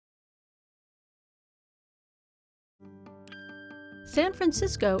San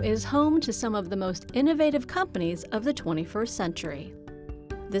Francisco is home to some of the most innovative companies of the 21st century.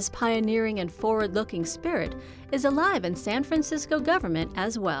 This pioneering and forward-looking spirit is alive in San Francisco government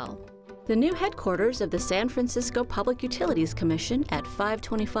as well. The new headquarters of the San Francisco Public Utilities Commission at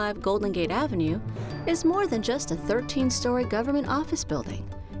 525 Golden Gate Avenue is more than just a 13-story government office building.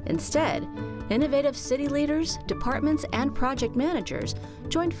 Instead, innovative city leaders, departments, and project managers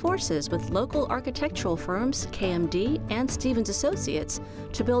joined forces with local architectural firms KMD and Stevens Associates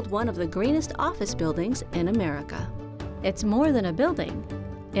to build one of the greenest office buildings in America. It's more than a building,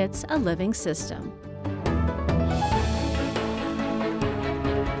 it's a living system.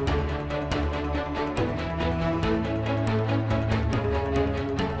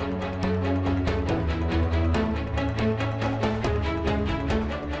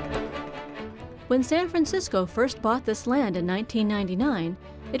 When San Francisco first bought this land in 1999,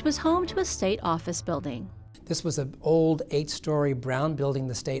 it was home to a state office building. This was an old 8-story brown building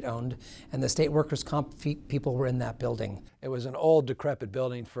the state owned, and the state workers' comp people were in that building. It was an old, decrepit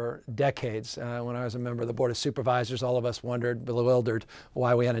building for decades. When I was a member of the Board of Supervisors, all of us wondered, bewildered,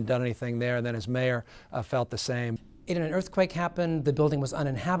 why we hadn't done anything there, and then as mayor, felt the same. An earthquake happened, the building was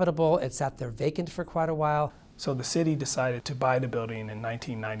uninhabitable, it sat there vacant for quite a while. So the city decided to buy the building in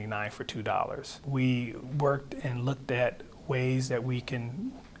 1999 for $2. We worked and looked at ways that we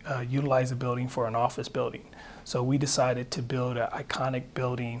can utilize the building for an office building. So we decided to build an iconic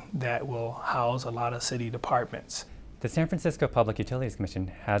building that will house a lot of city departments. The San Francisco Public Utilities Commission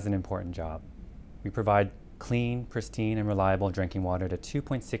has an important job. We provide clean, pristine, and reliable drinking water to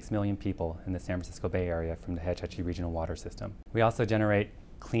 2.6 million people in the San Francisco Bay Area from the Hetch Hetchy Regional Water System. We also generate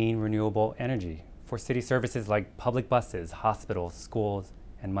clean, renewable energy for city services like public buses, hospitals, schools,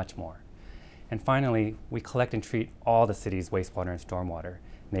 and much more. And finally, we collect and treat all the city's wastewater and stormwater,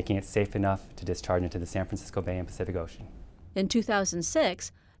 making it safe enough to discharge into the San Francisco Bay and Pacific Ocean. In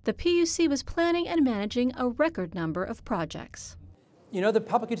 2006, the PUC was planning and managing a record number of projects. You know, the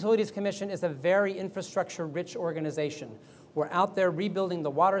Public Utilities Commission is a very infrastructure-rich organization. We're out there rebuilding the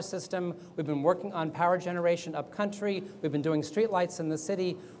water system. We've been working on power generation upcountry. We've been doing streetlights in the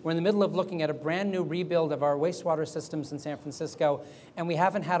city. We're in the middle of looking at a brand new rebuild of our wastewater systems in San Francisco, and we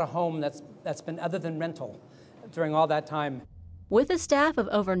haven't had a home that's been other than rental during all that time. With a staff of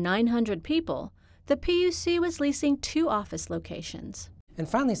over 900 people, the PUC was leasing 2 office locations. And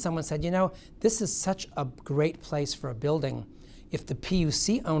finally someone said, you know, this is such a great place for a building. If the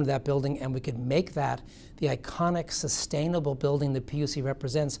PUC owned that building and we could make that the iconic, sustainable building the PUC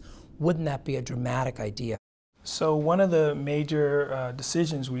represents, wouldn't that be a dramatic idea? So one of the major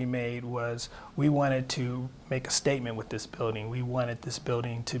decisions we made was we wanted to make a statement with this building. We wanted this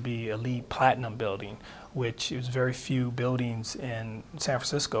building to be a LEED Platinum building, which is very few buildings in San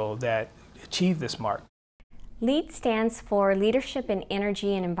Francisco that achieve this mark. LEED stands for Leadership in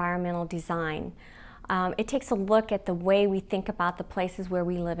Energy and Environmental Design. It takes a look at the way we think about the places where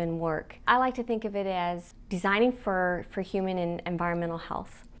we live and work. I like to think of it as designing for human and environmental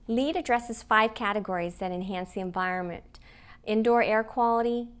health. LEED addresses 5 categories that enhance the environment: indoor air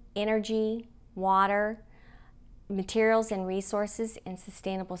quality, energy, water, materials and resources, and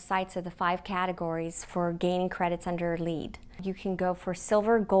sustainable sites are the 5 categories for gaining credits under LEED. You can go for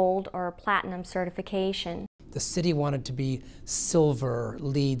silver, gold, or platinum certification. The city wanted to be silver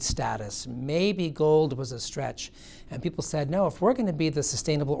LEED status. Maybe gold was a stretch. And people said, no, if we're going to be the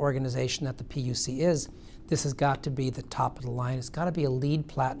sustainable organization that the PUC is, this has got to be the top of the line. It's got to be a LEED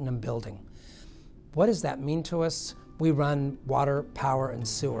Platinum building. What does that mean to us? We run water, power, and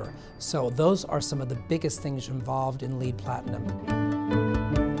sewer. So those are some of the biggest things involved in LEED Platinum.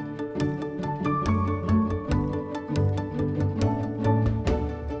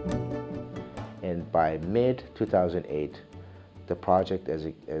 By mid-2008, the project,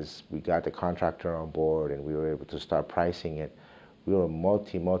 as we got the contractor on board and we were able to start pricing it, we were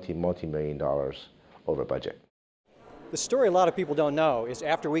multi-million dollars over budget. The story a lot of people don't know is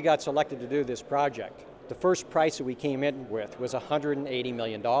after we got selected to do this project, the first price that we came in with was $180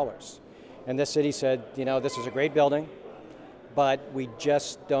 million. And the city said, you know, this is a great building, but we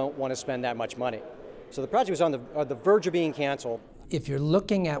just don't want to spend that much money. So the project was on the verge of being canceled. If you're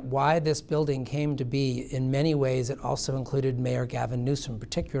looking at why this building came to be, in many ways it also included Mayor Gavin Newsom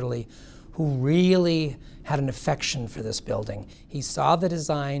particularly, who really had an affection for this building. He saw the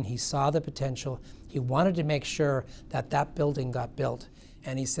design, he saw the potential, he wanted to make sure that that building got built.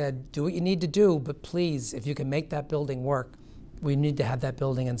 And he said, do what you need to do, but please, if you can make that building work, we need to have that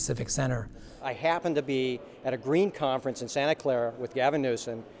building in Civic Center. I happened to be at a green conference in Santa Clara with Gavin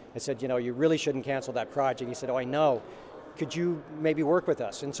Newsom. I said, you know, you really shouldn't cancel that project. He said, oh, I know. Could you maybe work with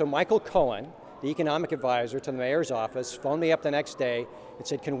us? And so Michael Cohen, the economic advisor to the mayor's office, phoned me up the next day and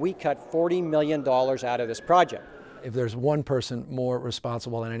said, can we cut $40 million out of this project? If there's one person more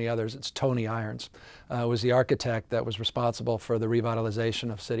responsible than any others, it's Tony Irons. Was the architect that was responsible for the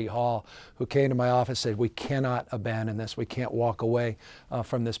revitalization of City Hall, who came to my office and said, we cannot abandon this. We can't walk away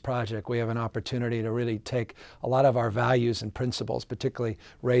from this project. We have an opportunity to really take a lot of our values and principles, particularly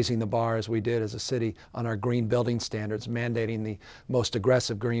raising the bar as we did as a city on our green building standards, mandating the most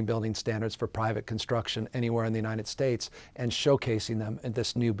aggressive green building standards for private construction anywhere in the United States, and showcasing them in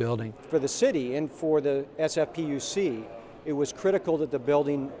this new building. For the city and for the SFPUC, it was critical that the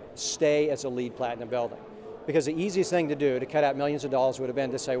building stay as a LEED Platinum building. Because the easiest thing to do to cut out millions of dollars would have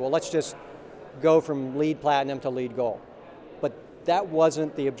been to say, well, let's just go from LEED Platinum to LEED Gold. But that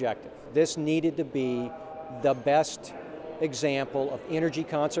wasn't the objective. This needed to be the best example of energy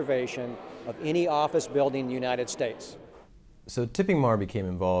conservation of any office building in the United States. So Tipping Mar became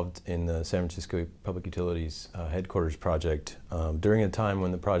involved in the San Francisco Public Utilities headquarters project during a time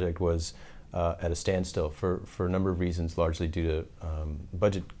when the project was at a standstill for a number of reasons, largely due to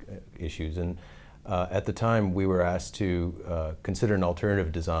budget issues. And at the time, we were asked to consider an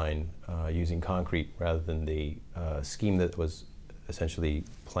alternative design using concrete rather than the scheme that was essentially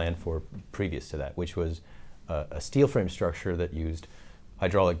planned for previous to that, which was a steel frame structure that used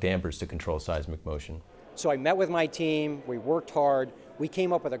hydraulic dampers to control seismic motion. So I met with my team, we worked hard, we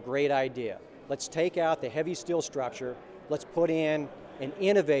came up with a great idea. Let's take out the heavy steel structure, let's put in an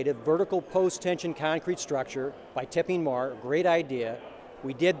innovative vertical post-tension concrete structure by Tipping Mar, a great idea.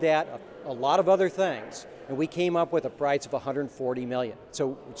 We did that, a lot of other things, and we came up with a price of $140 million.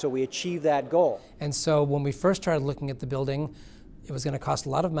 So we achieved that goal. And so when we first started looking at the building, it was going to cost a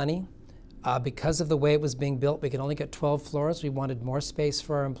lot of money. Because of the way it was being built, we could only get 12 floors. We wanted more space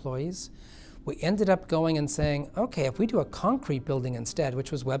for our employees. We ended up going and saying, okay, if we do a concrete building instead,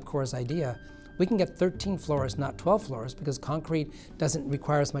 which was WebCor's idea, we can get 13 floors, not 12 floors, because concrete doesn't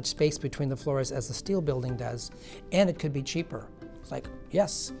require as much space between the floors as a steel building does, and it could be cheaper. It's like,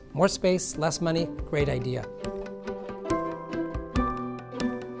 yes, more space, less money, great idea.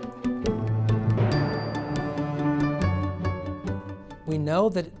 We know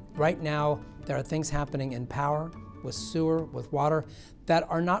that right now there are things happening in power, with sewer, with water, that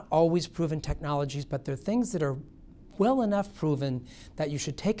are not always proven technologies, but they're things that are well enough proven that you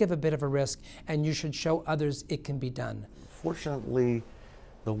should take a bit of a risk and you should show others it can be done. Fortunately,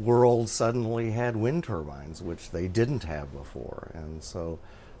 the world suddenly had wind turbines, which they didn't have before. And so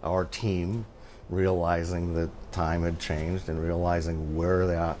our team, realizing that time had changed and realizing where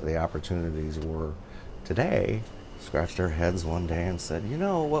the opportunities were today, scratched their heads one day and said, you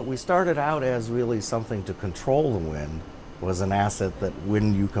know, what we started out as really something to control the wind was an asset that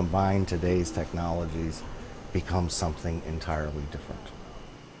when you combine today's technologies becomes something entirely different.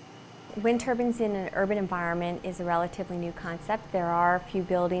 Wind turbines in an urban environment is a relatively new concept. There are a few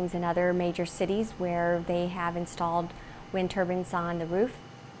buildings in other major cities where they have installed wind turbines on the roof.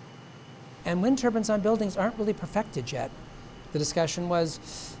 And wind turbines on buildings aren't really perfected yet. The discussion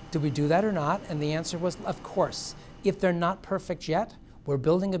was, do we do that or not? And the answer was, of course. If they're not perfect yet, we're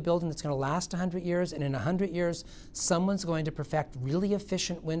building a building that's going to last 100 years, and in 100 years, someone's going to perfect really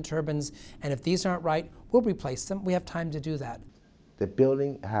efficient wind turbines, and if these aren't right, we'll replace them. We have time to do that. The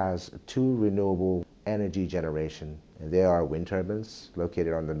building has 2 renewable energy generation, and they are wind turbines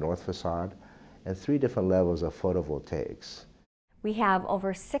located on the north facade, and 3 different levels of photovoltaics. We have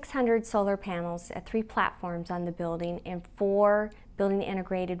over 600 solar panels at 3 platforms on the building and 4 building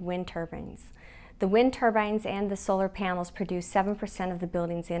integrated wind turbines. The wind turbines and the solar panels produce 7% of the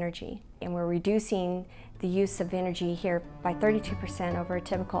building's energy, and we're reducing the use of energy here by 32% over a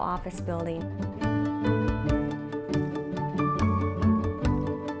typical office building.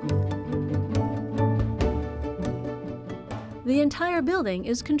 The entire building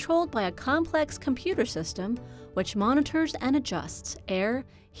is controlled by a complex computer system which monitors and adjusts air,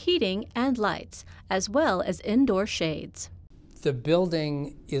 heating, and lights, as well as indoor shades. The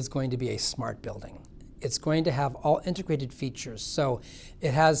building is going to be a smart building. It's going to have all integrated features. So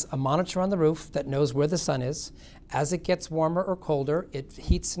it has a monitor on the roof that knows where the sun is. As it gets warmer or colder, it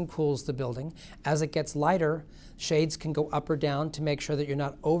heats and cools the building. As it gets lighter, shades can go up or down to make sure that you're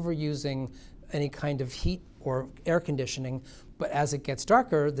not overusing any kind of heat or air conditioning. But as it gets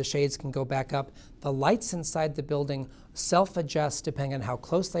darker, the shades can go back up. The lights inside the building self-adjust depending on how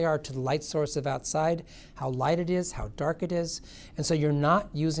close they are to the light source of outside, how light it is, how dark it is. And so you're not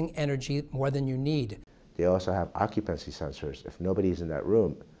using energy more than you need. They also have occupancy sensors. If nobody's in that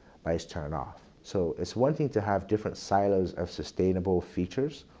room, lights turn off. So it's one thing to have different silos of sustainable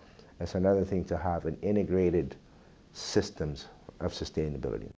features. It's another thing to have an integrated systems of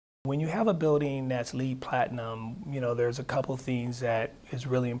sustainability. When you have a building that's LEED Platinum, there's a couple things that is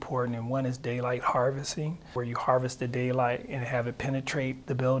really important, and one is daylight harvesting, where you harvest the daylight and have it penetrate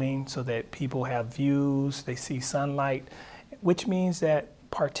the building so that people have views, they see sunlight, which means that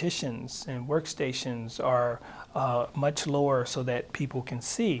partitions and workstations are much lower so that people can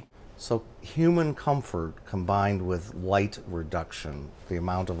see. So human comfort combined with light reduction, the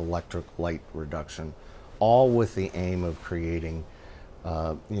amount of electric light reduction, all with the aim of creating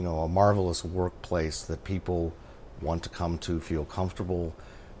a marvelous workplace that people want to come to, feel comfortable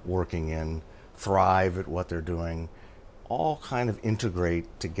working in, thrive at what they're doing, all kind of integrate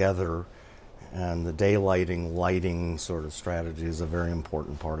together, and the daylighting, lighting sort of strategy is a very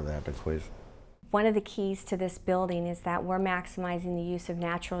important part of that equation. One of the keys to this building is that we're maximizing the use of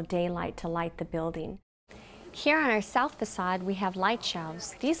natural daylight to light the building. Here on our south facade, we have light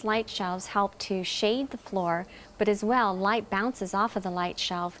shelves. These light shelves help to shade the floor, but as well, light bounces off of the light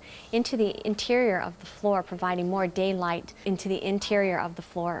shelf into the interior of the floor, providing more daylight into the interior of the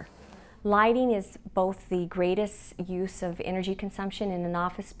floor. Lighting is both the greatest use of energy consumption in an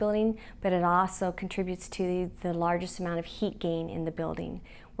office building, but it also contributes to the largest amount of heat gain in the building.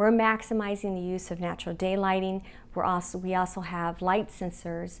 We're maximizing the use of natural daylighting. We also have light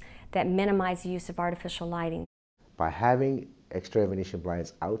sensors that minimize the use of artificial lighting. By having exterior Venetian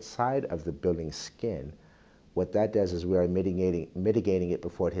blinds outside of the building's skin, what that does is we are mitigating it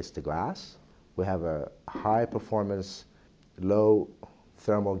before it hits the glass. We have a high performance, low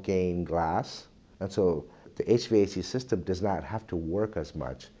thermal gain glass, and so the HVAC system does not have to work as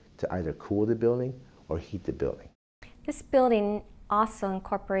much to either cool the building or heat the building. This building also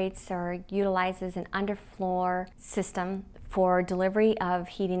incorporates or utilizes an underfloor system for delivery of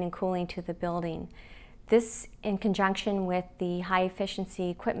heating and cooling to the building. This, in conjunction with the high efficiency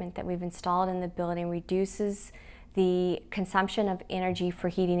equipment that we've installed in the building, reduces the consumption of energy for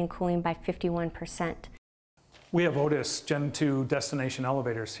heating and cooling by 51%. We have Otis Gen 2 destination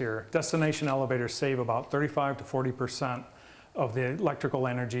elevators here. Destination elevators save about 35 to 40% of the electrical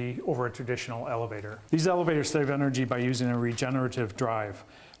energy over a traditional elevator. These elevators save energy by using a regenerative drive.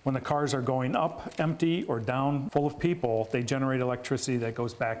 When the cars are going up empty or down full of people, they generate electricity that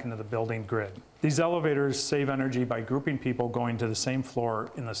goes back into the building grid. These elevators save energy by grouping people going to the same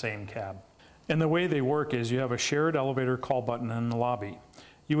floor in the same cab. And the way they work is you have a shared elevator call button in the lobby.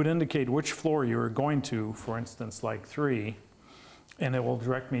 You would indicate which floor you are going to, for instance, like 3, and it will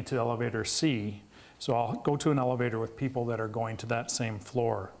direct me to elevator C. So I'll go to an elevator with people that are going to that same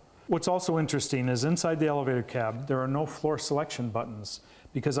floor. What's also interesting is inside the elevator cab, there are no floor selection buttons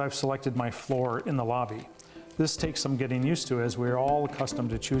because I've selected my floor in the lobby. This takes some getting used to as we're all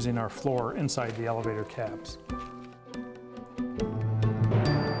accustomed to choosing our floor inside the elevator cabs.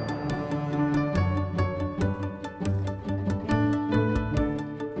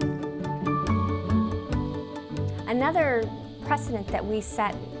 Another precedent that we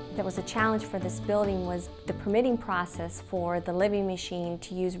set that was a challenge for this building was the permitting process for the living machine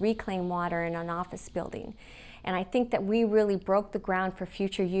to use reclaimed water in an office building. And I think that we really broke the ground for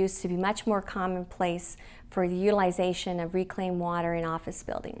future use to be much more commonplace for the utilization of reclaimed water in office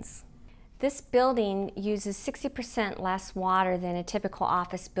buildings. This building uses 60% less water than a typical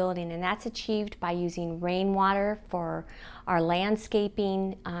office building, and that's achieved by using rainwater for our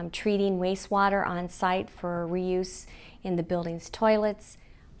landscaping, treating wastewater on site for reuse in the building's toilets.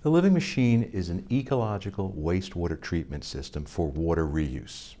 The living machine is an ecological wastewater treatment system for water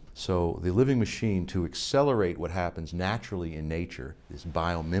reuse. So the living machine, to accelerate what happens naturally in nature, this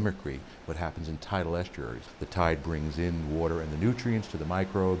biomimicry, what happens in tidal estuaries. The tide brings in water and the nutrients to the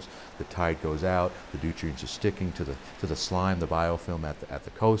microbes, the tide goes out, the nutrients are sticking to the slime, the biofilm at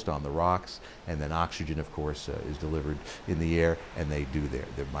the coast, on the rocks, and then oxygen, of course, is delivered in the air, and the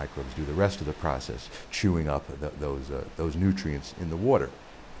microbes do the rest of the process, chewing up those nutrients in the water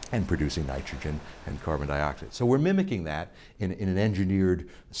and producing nitrogen and carbon dioxide. So we're mimicking that in an engineered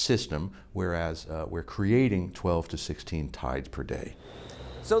system, whereas we're creating 12 to 16 tides per day.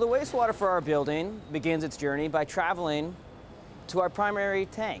 So the wastewater for our building begins its journey by traveling to our primary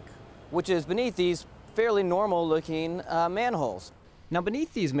tank, which is beneath these fairly normal looking manholes. Now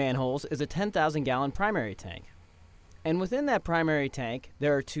beneath these manholes is a 10,000 gallon primary tank. And within that primary tank,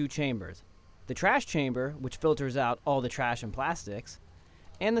 there are 2 chambers. The trash chamber, which filters out all the trash and plastics,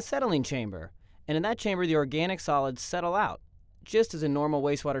 and the settling chamber. And in that chamber, the organic solids settle out, just as in normal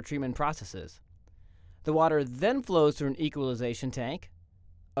wastewater treatment processes. The water then flows through an equalization tank,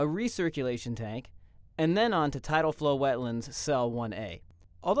 a recirculation tank, and then on to tidal flow wetlands cell 1A.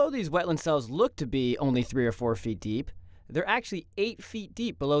 Although these wetland cells look to be only 3 or 4 feet deep, they're actually 8 feet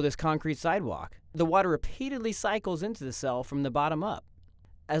deep below this concrete sidewalk. The water repeatedly cycles into the cell from the bottom up.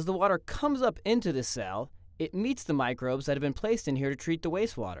 As the water comes up into the cell, it meets the microbes that have been placed in here to treat the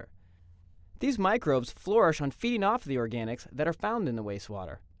wastewater. These microbes flourish on feeding off the organics that are found in the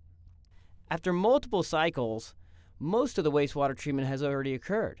wastewater. After multiple cycles, most of the wastewater treatment has already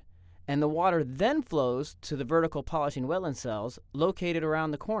occurred, and the water then flows to the vertical polishing wetland cells located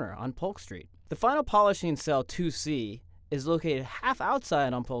around the corner on Polk Street. The final polishing cell 2C is located half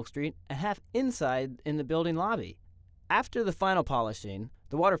outside on Polk Street and half inside in the building lobby. After the final polishing,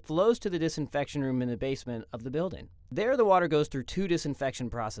 the water flows to the disinfection room in the basement of the building. There, the water goes through two disinfection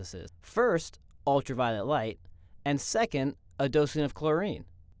processes. First, ultraviolet light, and second, a dosing of chlorine.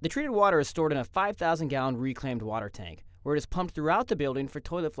 The treated water is stored in a 5,000-gallon reclaimed water tank, where it is pumped throughout the building for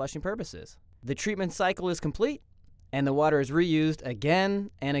toilet flushing purposes. The treatment cycle is complete, and the water is reused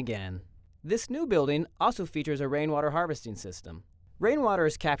again and again. This new building also features a rainwater harvesting system. Rainwater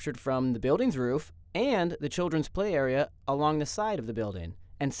is captured from the building's roof and the children's play area along the side of the building,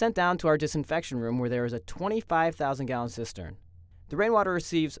 and sent down to our disinfection room where there is a 25,000-gallon cistern. The rainwater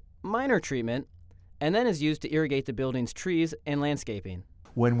receives minor treatment and then is used to irrigate the building's trees and landscaping.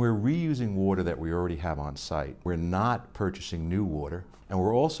 When we're reusing water that we already have on site, we're not purchasing new water, and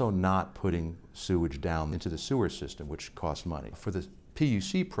we're also not putting sewage down into the sewer system, which costs money. For the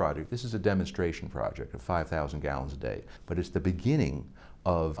PUC project, this is a demonstration project of 5,000 gallons a day, but it's the beginning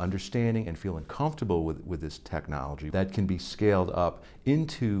of understanding and feeling comfortable with this technology that can be scaled up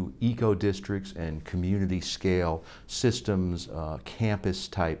into eco-districts and community scale systems, campus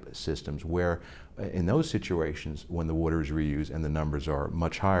type systems, where in those situations when the water is reused and the numbers are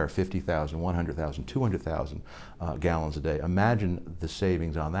much higher, 50,000, 100,000, 200,000 gallons a day, imagine the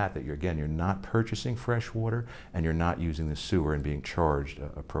savings on that, you're not purchasing fresh water and you're not using the sewer and being charged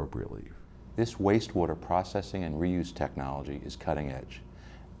appropriately. This wastewater processing and reuse technology is cutting edge.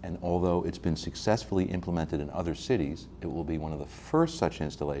 And although it's been successfully implemented in other cities, it will be one of the first such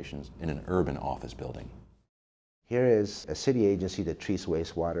installations in an urban office building. Here is a city agency that treats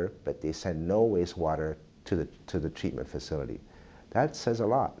wastewater, but they send no wastewater to the treatment facility. That says a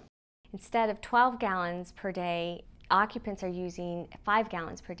lot. Instead of 12 gallons per day, occupants are using 5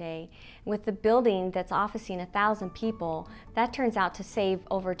 gallons per day. With the building that's officing 1,000 people, that turns out to save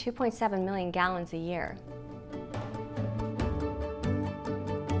over 2.7 million gallons a year.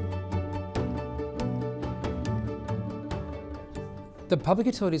 The Public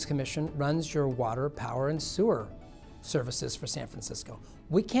Utilities Commission runs your water, power, and sewer services for San Francisco.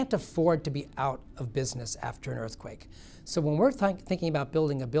 We can't afford to be out of business after an earthquake. So when we're thinking about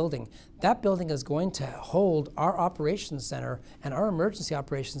building a building, that building is going to hold our operations center and our emergency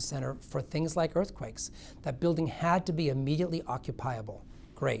operations center for things like earthquakes. That building had to be immediately occupiable.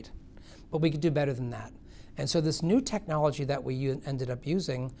 Great. But we could do better than that. And so this new technology that we ended up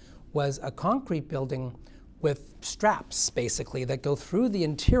using was a concrete building with straps, basically, that go through the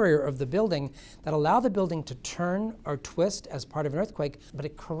interior of the building that allow the building to turn or twist as part of an earthquake, but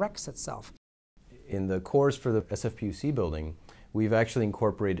it corrects itself. In the cores for the SFPUC building, we've actually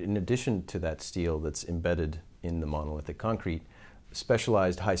incorporated, in addition to that steel that's embedded in the monolithic concrete,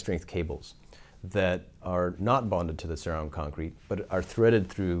 specialized high-strength cables that are not bonded to the surround concrete, but are threaded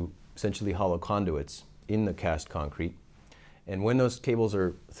through essentially hollow conduits in the cast concrete. And when those cables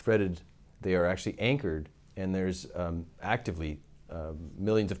are threaded, they are actually anchored, and there's actively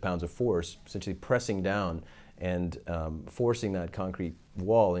millions of pounds of force essentially pressing down and forcing that concrete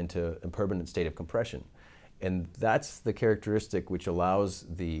wall into a permanent state of compression. And that's the characteristic which allows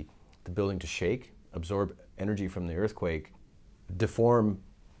the building to shake, absorb energy from the earthquake, deform,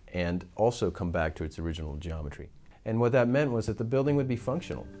 and also come back to its original geometry. And what that meant was that the building would be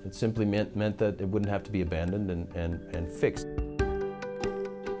functional. It simply meant that it wouldn't have to be abandoned and fixed.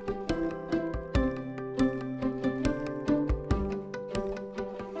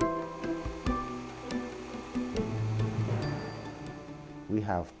 We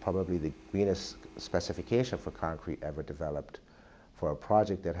have probably the greenest specification for concrete ever developed for a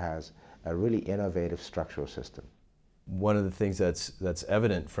project that has a really innovative structural system. One of the things that's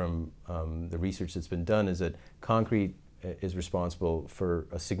evident from the research that's been done is that concrete is responsible for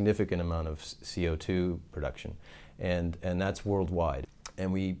a significant amount of CO2 production, and that's worldwide.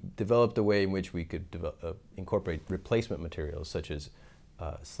 And we developed a way in which we could incorporate replacement materials such as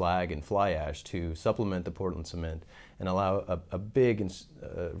slag and fly ash to supplement the Portland cement and allow a big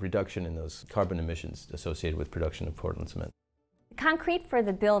reduction in those carbon emissions associated with production of Portland cement. Concrete for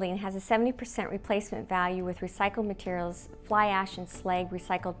the building has a 70% replacement value with recycled materials, fly ash and slag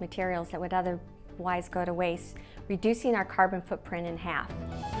recycled materials that would otherwise go to waste, reducing our carbon footprint in half.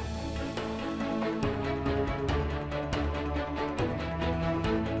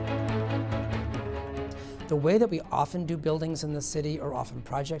 The way that we often do buildings in the city or often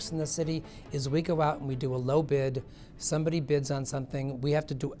projects in the city is we go out and we do a low bid, somebody bids on something, we have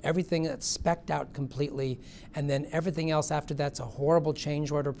to do everything that's spec'd out completely, and then everything else after that's a horrible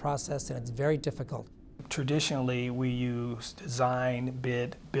change order process, and it's very difficult. Traditionally, we use design,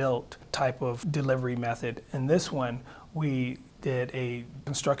 bid, built type of delivery method. In this one, we did a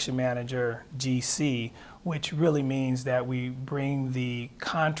construction manager GC, which really means that we bring the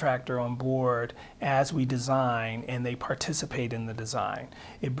contractor on board as we design and they participate in the design.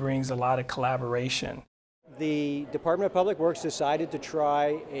 It brings a lot of collaboration. The Department of Public Works decided to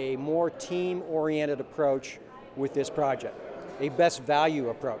try a more team-oriented approach with this project, a best value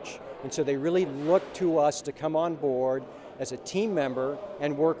approach. And so they really looked to us to come on board as a team member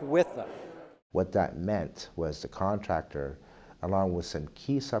and work with them. What that meant was the contractor, along with some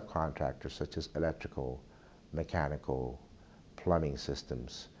key subcontractors such as electrical, mechanical, plumbing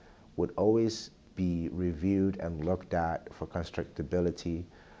systems, would always be reviewed and looked at for constructability,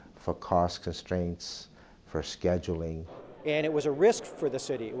 for cost constraints, for scheduling. And it was a risk for the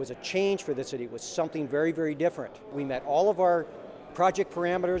city. It was a change for the city. It was something very, very different. We met all of our project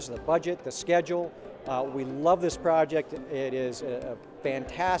parameters, the budget, the schedule. We love this project. It is a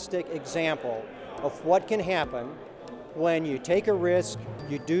fantastic example of what can happen when you take a risk,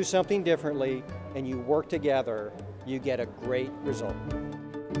 you do something differently, and you work together, you get a great result.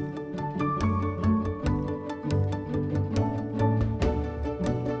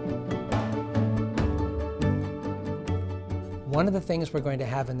 One of the things we're going to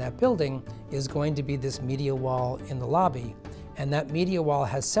have in that building is going to be this media wall in the lobby. And that media wall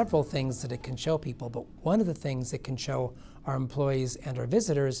has several things that it can show people, but one of the things it can show our employees and our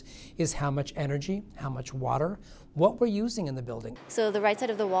visitors is how much energy, how much water, what we're using in the building. So the right side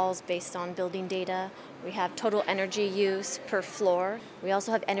of the wall is based on building data. We have total energy use per floor. We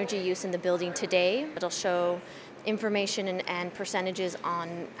also have energy use in the building today. It'll show information and percentages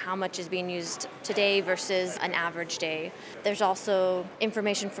on how much is being used today versus an average day. There's also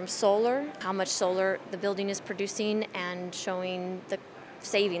information from solar, how much solar the building is producing and showing the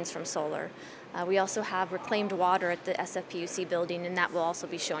savings from solar. We also have reclaimed water at the SFPUC building, and that will also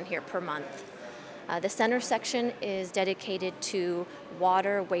be shown here per month. The center section is dedicated to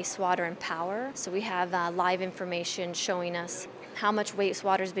water, wastewater, and power. So we have live information showing us how much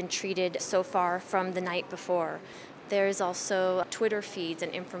wastewater has been treated so far from the night before. There's also Twitter feeds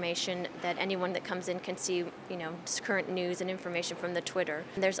and information that anyone that comes in can see, current news and information from the Twitter.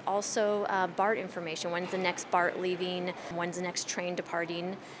 There's also BART information. When's the next BART leaving? When's the next train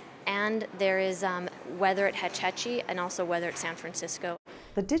departing? And there is weather at Hetch Hetchy and also weather at San Francisco.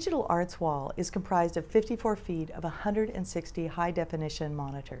 The digital arts wall is comprised of 54 feet of 160 high-definition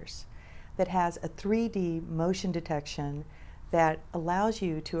monitors that has a 3D motion detection that allows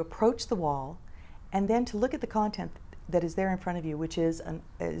you to approach the wall and then to look at the content that is there in front of you, which is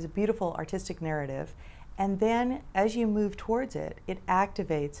a beautiful artistic narrative. And then as you move towards it, it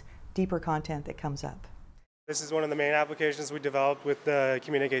activates deeper content that comes up. This is one of the main applications we developed with the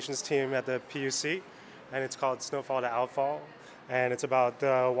communications team at the PUC, and it's called Snowfall to Outfall. And it's about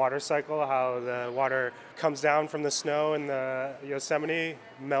the water cycle, how the water comes down from the snow in the Yosemite,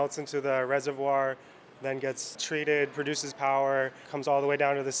 melts into the reservoir, then gets treated, produces power, comes all the way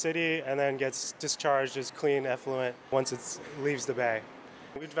down to the city, and then gets discharged as clean effluent once it leaves the bay.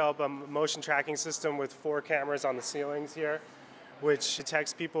 We developed a motion tracking system with 4 cameras on the ceilings here, which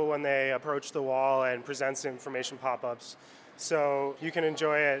detects people when they approach the wall and presents information pop-ups. So you can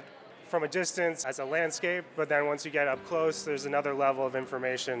enjoy it from a distance as a landscape, but then once you get up close, there's another level of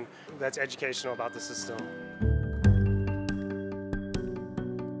information that's educational about the system.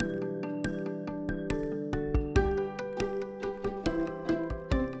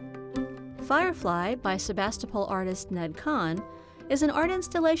 Firefly by Sebastopol artist Ned Kahn is an art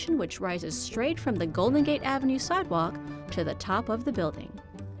installation which rises straight from the Golden Gate Avenue sidewalk to the top of the building.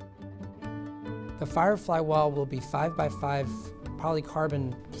 The Firefly wall will be 5 by 5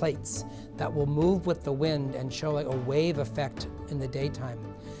 polycarbon plates that will move with the wind and show like a wave effect in the daytime.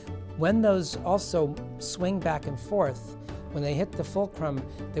 When those also swing back and forth, when they hit the fulcrum,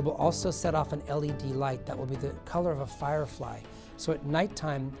 they will also set off an LED light that will be the color of a firefly. So at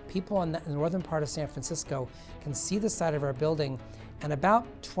nighttime, people in the northern part of San Francisco can see the side of our building, and about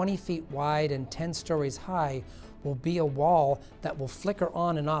 20 feet wide and 10 stories high will be a wall that will flicker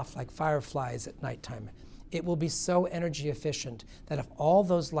on and off like fireflies at nighttime. It will be so energy efficient that if all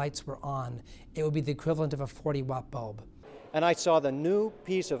those lights were on, it would be the equivalent of a 40-watt bulb. And I saw the new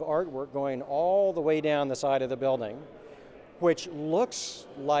piece of artwork going all the way down the side of the building, which looks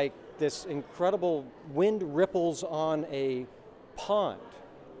like this incredible wind ripples on a pond.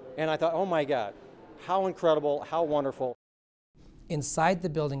 And I thought, oh my God, how incredible, how wonderful. Inside the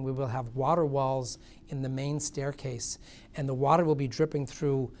building, we will have water walls in the main staircase, and the water will be dripping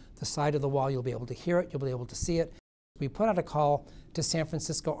through the side of the wall. You'll be able to hear it, you'll be able to see it. We put out a call to San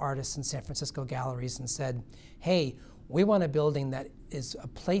Francisco artists and San Francisco galleries and said, hey, we want a building that is a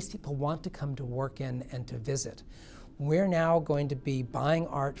place people want to come to work in and to visit. We're now going to be buying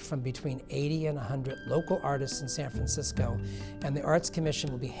art from between 80 and 100 local artists in San Francisco, and the Arts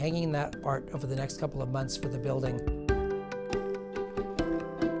Commission will be hanging that art over the next couple of months for the building.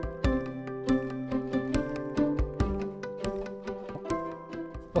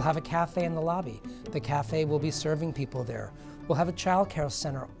 We'll have a cafe in the lobby. The cafe will be serving people there. We'll have a child care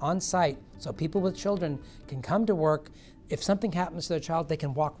center on site so people with children can come to work. If something happens to their child, they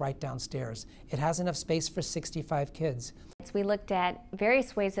can walk right downstairs. It has enough space for 65 kids. We looked at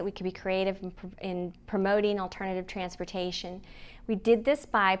various ways that we could be creative in promoting alternative transportation. We did this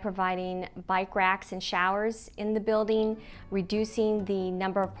by providing bike racks and showers in the building, reducing the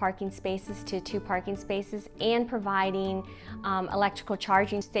number of parking spaces to 2 parking spaces, and providing electrical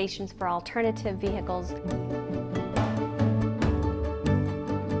charging stations for alternative vehicles.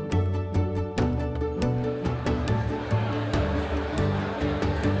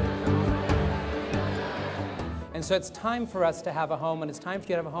 And so it's time for us to have a home, and it's time for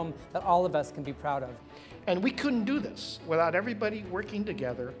you to have a home that all of us can be proud of. And we couldn't do this without everybody working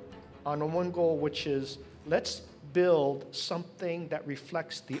together on one goal, which is let's build something that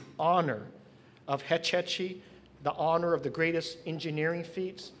reflects the honor of Hetch Hetchy, the honor of the greatest engineering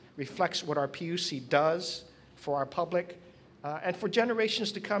feats, reflects what our PUC does for our public, and for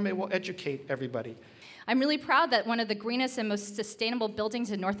generations to come, it will educate everybody. I'm really proud that one of the greenest and most sustainable buildings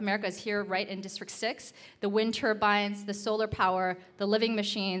in North America is here right in District 6. The wind turbines, the solar power, the living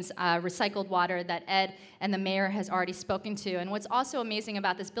machines, recycled water that Ed and the mayor has already spoken to. And what's also amazing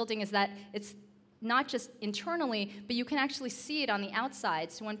about this building is that it's not just internally, but you can actually see it on the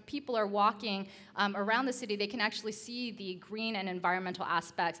outside. So when people are walking around the city, they can actually see the green and environmental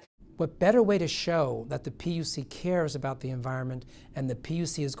aspects. What better way to show that the PUC cares about the environment, and the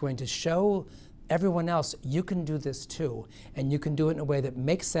PUC is going to show everyone else, you can do this too, and you can do it in a way that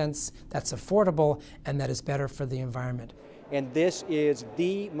makes sense, that's affordable, and that is better for the environment. And this is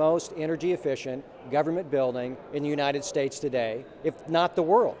the most energy efficient government building in the United States today, if not the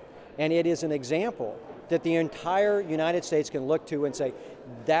world. And it is an example that the entire United States can look to and say,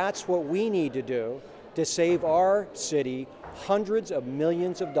 that's what we need to do to save our city hundreds of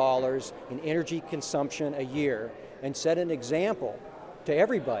millions of dollars in energy consumption a year, and set an example to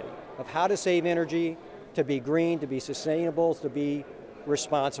everybody of how to save energy, to be green, to be sustainable, to be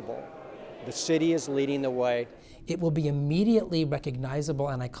responsible. The city is leading the way. It will be immediately recognizable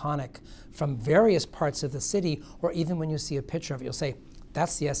and iconic from various parts of the city, or even when you see a picture of it, you'll say,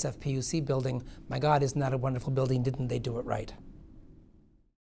 that's the SFPUC building. My God, isn't that a wonderful building? Didn't they do it right?